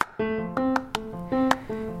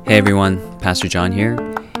Hey everyone, Pastor John here,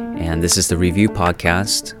 and this is the Review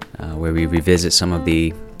Podcast, where we revisit some of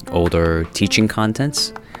the older teaching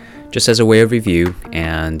contents, just as a way of review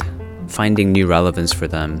and finding new relevance for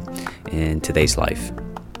them in today's life.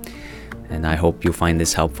 And I hope you'll find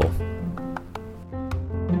this helpful.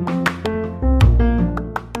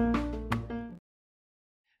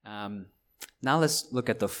 Now let's look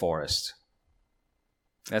at the forest.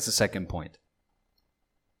 That's the second point.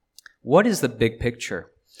 What is the big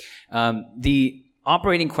picture? The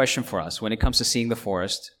operating question for us when it comes to seeing the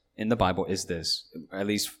forest in the Bible is this, at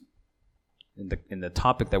least in the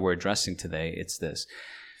topic that we're addressing today, it's this.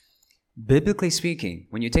 Biblically speaking,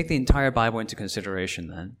 when you take the entire Bible into consideration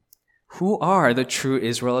then, who are the true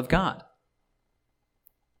Israel of God?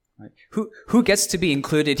 Right? Who gets to be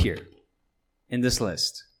included here in this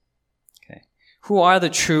list? Okay. Who are the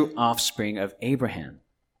true offspring of Abraham?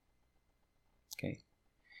 Okay.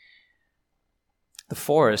 The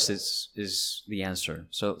forest is the answer.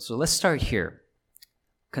 So let's start here.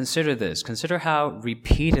 Consider this. Consider how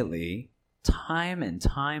repeatedly, time and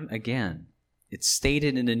time again, it's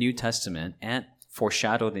stated in the New Testament and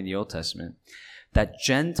foreshadowed in the Old Testament that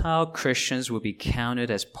Gentile Christians will be counted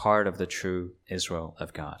as part of the true Israel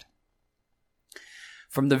of God.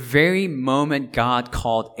 From the very moment God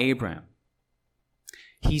called Abram,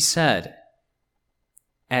 he said,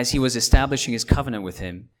 as he was establishing his covenant with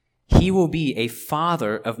him, he will be a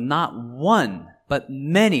father of not one, but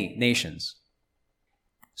many nations.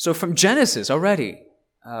 So from Genesis already,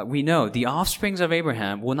 we know the offsprings of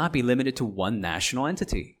Abraham will not be limited to one national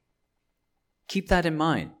entity. Keep that in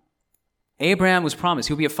mind. Abraham was promised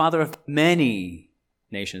he'll be a father of many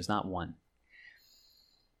nations, not one.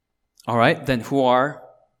 All right, then who are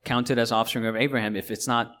counted as offspring of Abraham if it's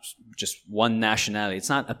not just one nationality? It's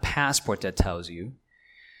not a passport that tells you.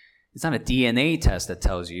 It's not a DNA test that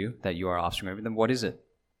tells you that you are offspring of Abraham. Then what is it?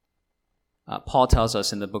 Paul tells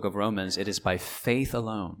us in the book of Romans, it is by faith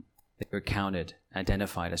alone that you're counted,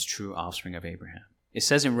 identified as true offspring of Abraham. It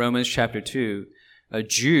says in Romans chapter 2, a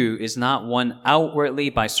Jew is not one outwardly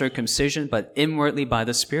by circumcision, but inwardly by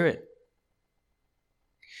the Spirit.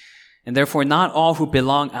 And therefore, not all who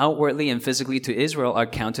belong outwardly and physically to Israel are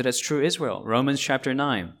counted as true Israel. Romans chapter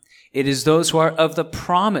 9. It is those who are of the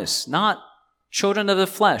promise, not children of the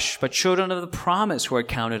flesh, but children of the promise who are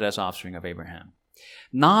counted as offspring of Abraham.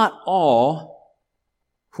 Not all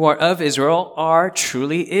who are of Israel are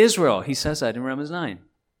truly Israel. He says that in Romans 9.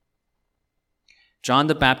 John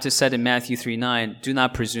the Baptist said in Matthew 3:9, do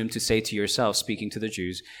not presume to say to yourself, speaking to the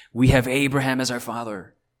Jews, we have Abraham as our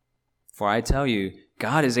father. For I tell you,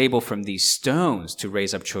 God is able from these stones to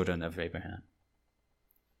raise up children of Abraham.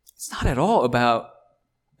 It's not at all about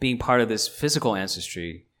being part of this physical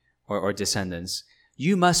ancestry or descendants.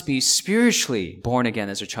 You must be spiritually born again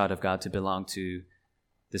as a child of God to belong to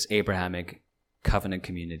this Abrahamic covenant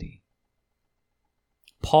community.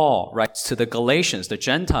 Paul writes to the Galatians, the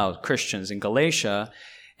Gentile Christians in Galatia,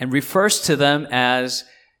 and refers to them as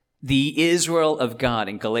the Israel of God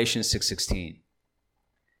in Galatians 6:16.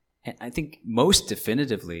 And I think most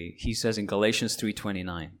definitively, he says in Galatians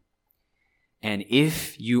 3:29, and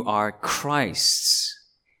if you are Christ's,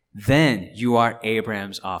 then you are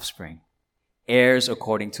Abraham's offspring, heirs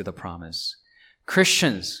according to the promise.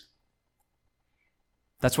 Christians,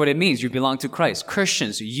 that's what it means. You belong to Christ.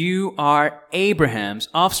 Christians, you are Abraham's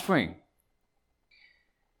offspring.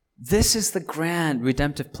 This is the grand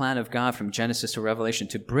redemptive plan of God from Genesis to Revelation,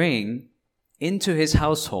 to bring into his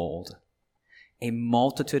household a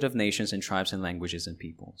multitude of nations and tribes and languages and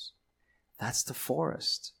peoples. That's the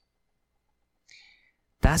forest.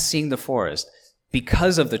 That's seeing the forest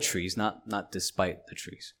because of the trees, not despite the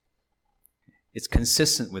trees. It's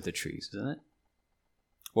consistent with the trees, isn't it?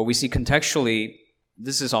 What we see contextually,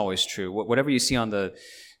 this is always true. Whatever you see on the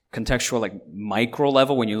contextual, micro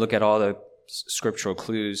level, when you look at all the scriptural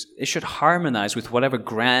clues, it should harmonize with whatever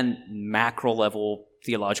grand macro level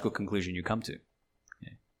theological conclusion you come to.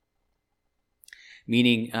 Okay.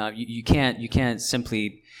 Meaning, you can't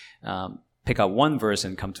simply pick out one verse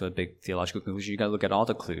and come to a big theological conclusion. You got to look at all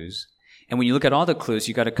the clues, and when you look at all the clues,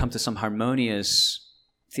 you got to come to some harmonious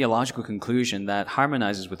theological conclusion that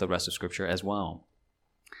harmonizes with the rest of Scripture as well.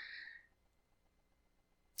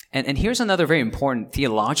 And here's another very important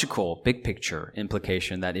theological big picture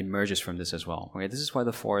implication that emerges from this as well. Okay, this is why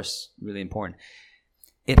the forest is really important.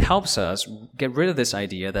 It helps us get rid of this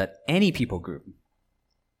idea that any people group,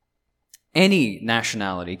 any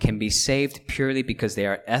nationality can be saved purely because they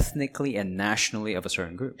are ethnically and nationally of a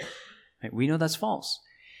certain group. Right? We know that's false.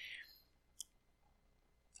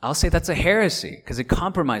 I'll say that's a heresy because it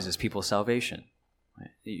compromises people's salvation. Right?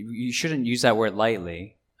 You shouldn't use that word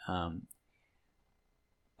lightly.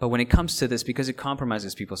 But when it comes to this, because it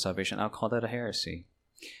compromises people's salvation, I'll call that a heresy.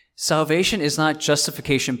 Salvation is not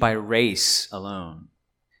justification by race alone.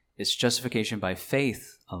 It's justification by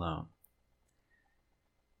faith alone.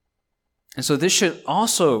 And so this should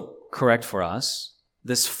also correct for us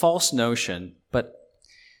this false notion, but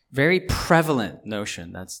very prevalent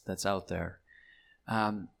notion that's out there,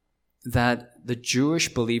 that the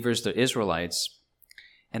Jewish believers, the Israelites,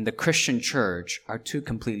 and the Christian church are two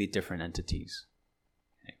completely different entities,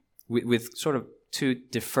 okay, with sort of two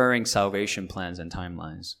differing salvation plans and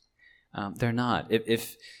timelines. They're not.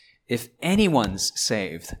 If anyone's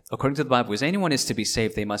saved, according to the Bible, if anyone is to be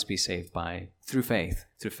saved, they must be saved through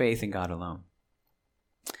faith in God alone.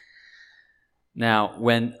 Now,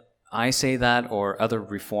 when I say that, or other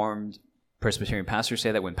Reformed Presbyterian pastors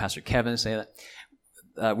say that, when Pastor Kevin say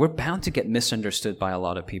that, we're bound to get misunderstood by a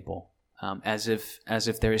lot of people, as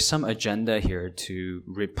if there is some agenda here to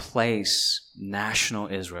replace national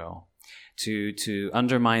Israel, to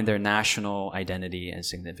undermine their national identity and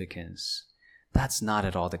significance. That's not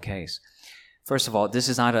at all the case. First of all, this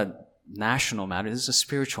is not a national matter. This is a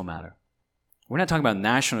spiritual matter. We're not talking about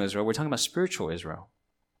national Israel. We're talking about spiritual Israel.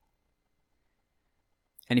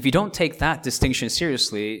 And if you don't take that distinction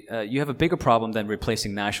seriously, you have a bigger problem than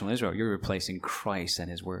replacing national Israel. You're replacing Christ and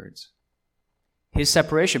his words. His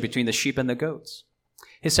separation between the sheep and the goats.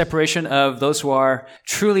 His separation of those who are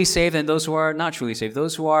truly saved and those who are not truly saved.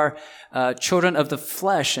 Those who are children of the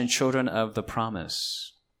flesh and children of the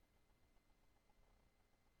promise.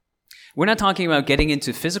 We're not talking about getting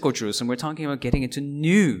into physical Jerusalem. We're talking about getting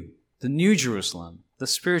into the new Jerusalem, the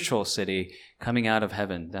spiritual city coming out of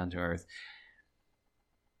heaven down to earth.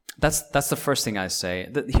 That's the first thing I say.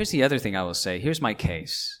 Here's the other thing I will say. Here's my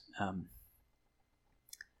case.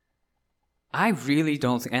 I really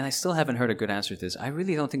don't think, and I still haven't heard a good answer to this, I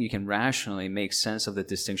really don't think you can rationally make sense of the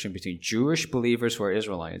distinction between Jewish believers who are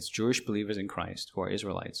Israelites, Jewish believers in Christ who are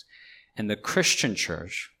Israelites, and the Christian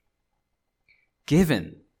church,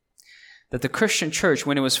 given that the Christian church,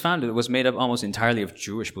 when it was founded, was made up almost entirely of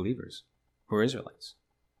Jewish believers who were Israelites.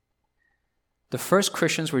 The first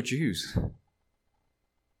Christians were Jews.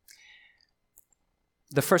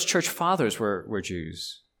 The first church fathers were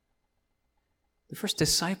Jews. The first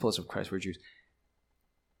disciples of Christ were Jews.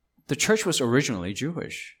 The church was originally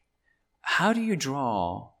Jewish. How do you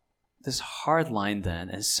draw this hard line then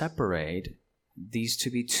and separate these to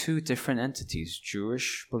be two different entities,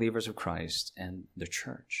 Jewish believers of Christ and the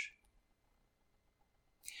church?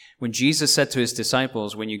 When Jesus said to his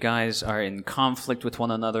disciples, when you guys are in conflict with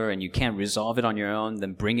one another and you can't resolve it on your own,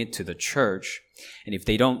 then bring it to the church. And if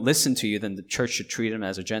they don't listen to you, then the church should treat him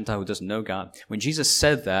as a Gentile who doesn't know God. When Jesus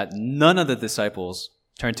said that, none of the disciples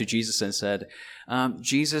turned to Jesus and said,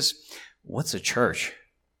 Jesus, what's a church?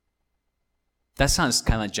 That sounds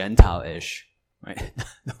kind of Gentile-ish, right?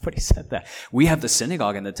 Nobody said that. We have the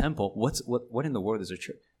synagogue and the temple. What in the world is a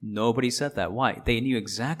church? Nobody said that. Why? They knew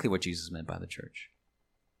exactly what Jesus meant by the church.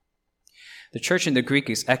 The church in the Greek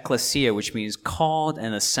is ekklesia, which means called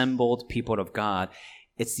and assembled people of God.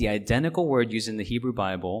 It's the identical word used in the Hebrew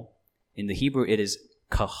Bible. In the Hebrew, it is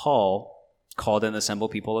kahal, called and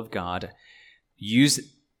assembled people of God, used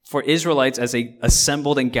for Israelites as they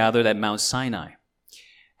assembled and gathered at Mount Sinai.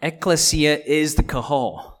 Ekklesia is the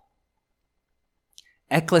kahal.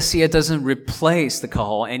 Ekklesia doesn't replace the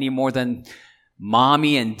kahal any more than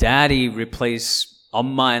mommy and daddy replace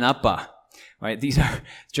amma and appa. Right? These are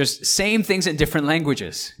just same things in different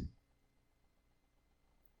languages.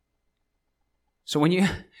 So when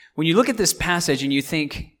you look at this passage and you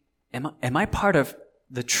think, am I part of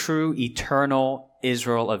the true eternal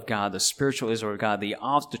Israel of God, the spiritual Israel of God,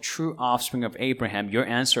 the true offspring of Abraham, your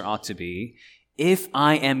answer ought to be, if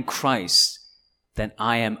I am Christ, then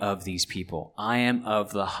I am of these people. I am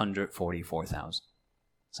of the 144,000. Does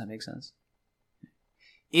that make sense?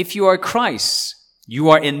 If you are Christ,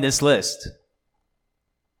 you are in this list.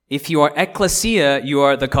 If you are ekklesia, you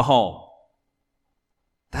are the kahal.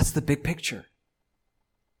 That's the big picture.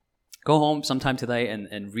 Go home sometime today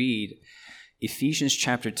and read Ephesians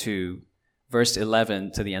chapter 2, verse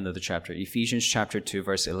 11 to the end of the chapter. Ephesians chapter 2,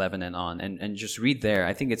 verse 11 and on. And just read there.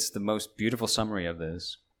 I think it's the most beautiful summary of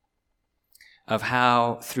this. Of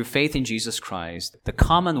how, through faith in Jesus Christ, the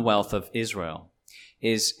commonwealth of Israel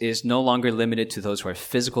is no longer limited to those who are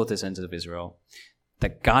physical descendants of Israel.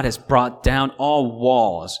 That God has brought down all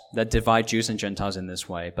walls that divide Jews and Gentiles in this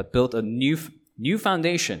way, but built a new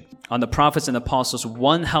foundation on the prophets and apostles,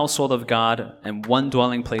 one household of God and one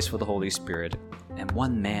dwelling place for the Holy Spirit, and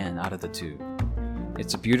one man out of the two.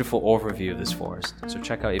 It's a beautiful overview of this for us. So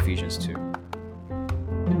check out Ephesians 2.